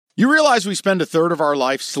You realize we spend a third of our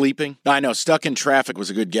life sleeping? I know, stuck in traffic was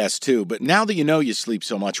a good guess too, but now that you know you sleep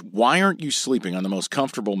so much, why aren't you sleeping on the most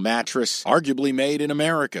comfortable mattress arguably made in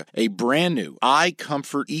America? A brand new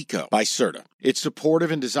iComfort Eco by Serta. It's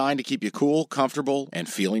supportive and designed to keep you cool, comfortable, and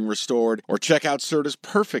feeling restored. Or check out Serta's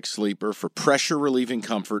Perfect Sleeper for pressure-relieving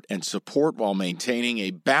comfort and support while maintaining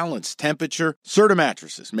a balanced temperature. Serta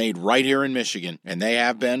mattresses, made right here in Michigan, and they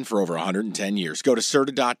have been for over 110 years. Go to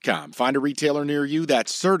Serta.com. Find a retailer near you.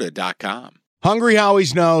 That's Serta.com. Hungry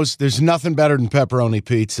Howie's knows there's nothing better than pepperoni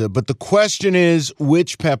pizza, but the question is,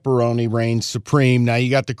 which pepperoni reigns supreme? Now,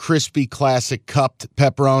 you got the crispy, classic cupped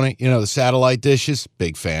pepperoni, the satellite dishes.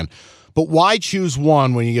 Big fan. But why choose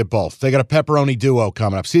one when you get both? They got a pepperoni duo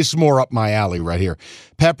coming up. See, this is more up my alley right here.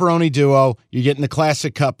 Pepperoni duo, you're getting the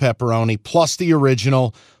classic cup pepperoni, plus the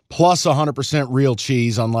original, plus 100% real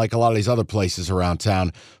cheese, unlike a lot of these other places around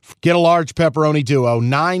town. Get a large pepperoni duo,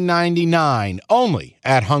 $9.99, only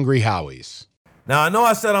at Hungry Howie's. Now, I know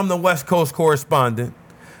I said I'm the West Coast correspondent.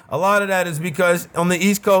 A lot of that is because on the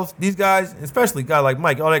East Coast, these guys, especially a guy like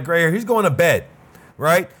Mike, all that gray hair, he's going to bed,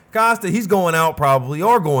 right? Costa, he's going out probably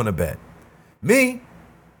or going to bed. Me,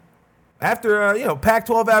 after,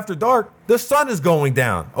 Pac-12 after dark, the sun is going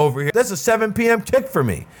down over here. That's a 7 p.m. kick for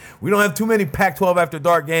me. We don't have too many Pac-12 after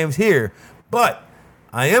dark games here, but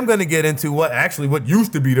I am going to get into what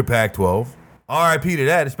used to be the Pac-12. RIP to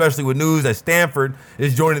that, especially with news that Stanford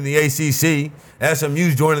is joining the ACC.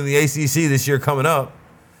 SMU's joining the ACC this year coming up.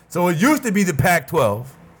 So it used to be the Pac-12.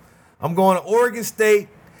 I'm going to Oregon State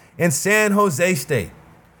and San Jose State.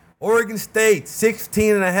 Oregon State,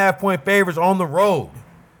 16.5-point favorites on the road.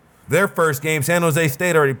 Their first game, San Jose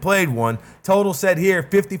State already played one. Total set here,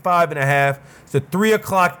 55.5. It's a 3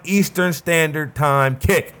 o'clock Eastern Standard Time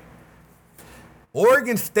kick.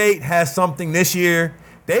 Oregon State has something this year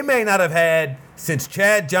they may not have had since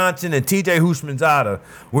Chad Johnson and TJ Houshmandzadeh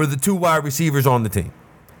were the two wide receivers on the team.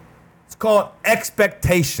 It's called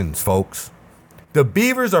expectations, folks. The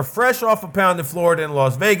Beavers are fresh off a pound in Florida in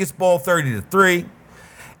Las Vegas Bowl, 30-3.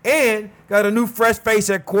 And got a new fresh face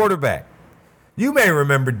at quarterback. You may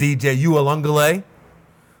remember DJ Uiagalelei,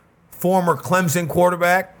 former Clemson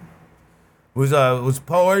quarterback, was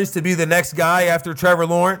poised to be the next guy after Trevor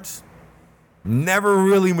Lawrence. Never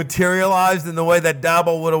really materialized in the way that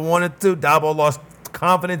Dabo would have wanted to. Dabo lost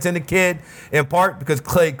confidence in the kid, in part because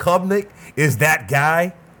Clay Klubnik is that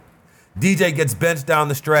guy. DJ gets benched down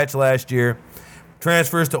the stretch last year,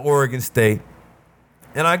 transfers to Oregon State.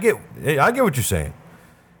 And I get what you're saying.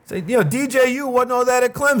 Say, DJU wasn't all that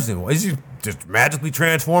at Clemson. Is he just magically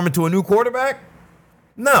transform into a new quarterback?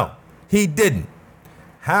 No, he didn't.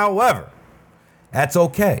 However, that's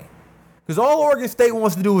okay. Because all Oregon State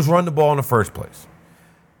wants to do is run the ball in the first place.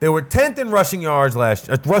 They were 10th in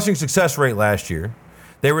rushing success rate last year.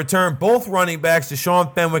 They returned both running backs to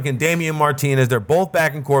Sean Fenwick and Damian Martinez. They're both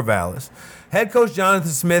back in Corvallis. Head coach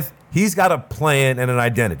Jonathan Smith, he's got a plan and an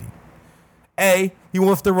identity. A, he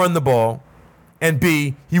wants to run the ball. And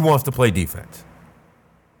B, he wants to play defense.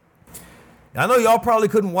 I know y'all probably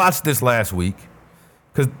couldn't watch this last week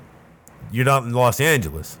because you're not in Los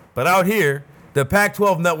Angeles. But out here, the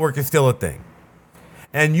Pac-12 network is still a thing.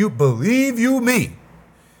 And believe me,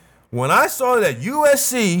 when I saw that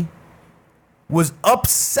USC was up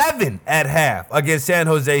 7 at half against San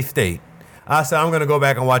Jose State, I said, I'm going to go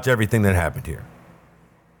back and watch everything that happened here.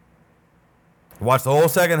 Watched the whole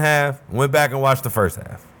second half, went back and watched the first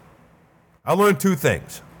half. I learned 2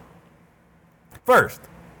 things. First,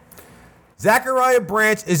 Zachariah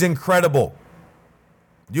Branch is incredible.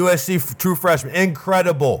 USC true freshman,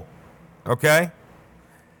 incredible. Okay?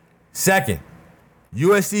 Second,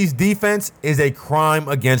 USC's defense is a crime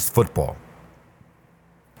against football.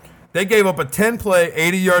 They gave up a 10-play,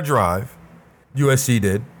 80-yard drive. USC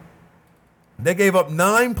did. They gave up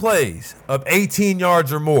 9 plays of 18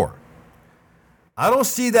 yards or more. I don't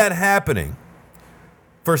see that happening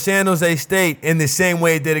for San Jose State in the same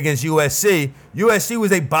way it did against USC. USC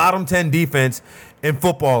was a bottom 10 defense in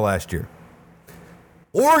football last year.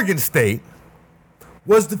 Oregon State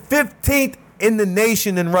was the 15th in the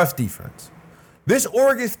nation in rush defense. This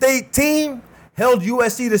Oregon State team held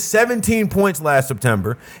USC to 17 points last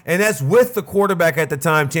September, and that's with the quarterback at the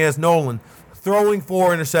time, Chance Nolan, throwing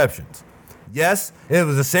 4 interceptions. Yes, it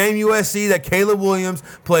was the same USC that Caleb Williams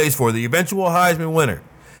plays for, the eventual Heisman winner.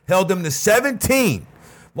 Held them to 17.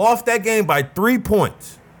 Lost that game by 3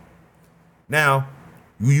 points. Now,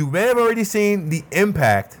 you may have already seen the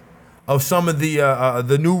impact of some of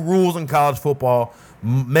the new rules in college football,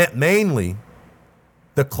 mainly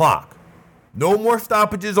the clock. No more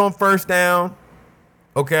stoppages on first down,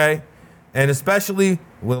 okay? And especially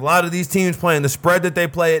with a lot of these teams playing the spread that they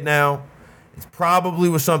play it now, It probably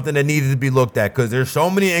was something that needed to be looked at because there's so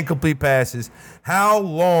many incomplete passes. How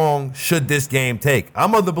long should this game take?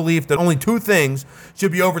 I'm of the belief that only 2 things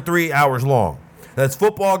should be over 3 hours long. That's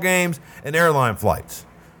football games and airline flights.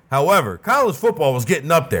 However, college football was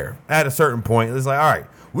getting up there at a certain point. It's like, all right,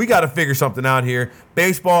 we got to figure something out here.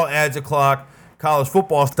 Baseball adds a clock. College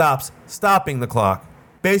football stops stopping the clock.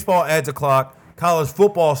 Baseball adds a clock. College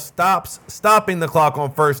football stops stopping the clock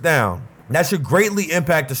on first down. That should greatly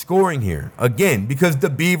impact the scoring here. Again, because the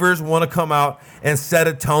Beavers want to come out and set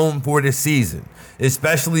a tone for this season,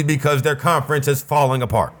 especially because their conference is falling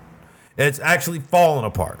apart. It's actually falling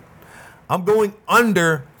apart. I'm going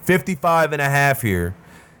under 55.5 here.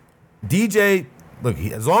 DJ, look,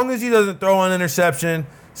 as long as he doesn't throw an interception,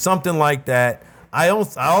 something like that. I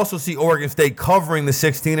also see Oregon State covering the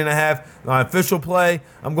 16.5 on official play.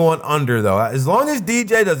 I'm going under, though. As long as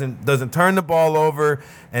DJ doesn't turn the ball over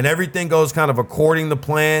and everything goes kind of according to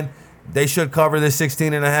plan, they should cover this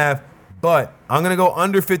 16.5. But I'm going to go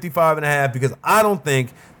under 55.5 because I don't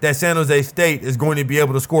think that San Jose State is going to be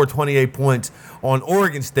able to score 28 points on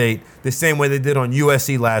Oregon State the same way they did on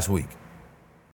USC last week.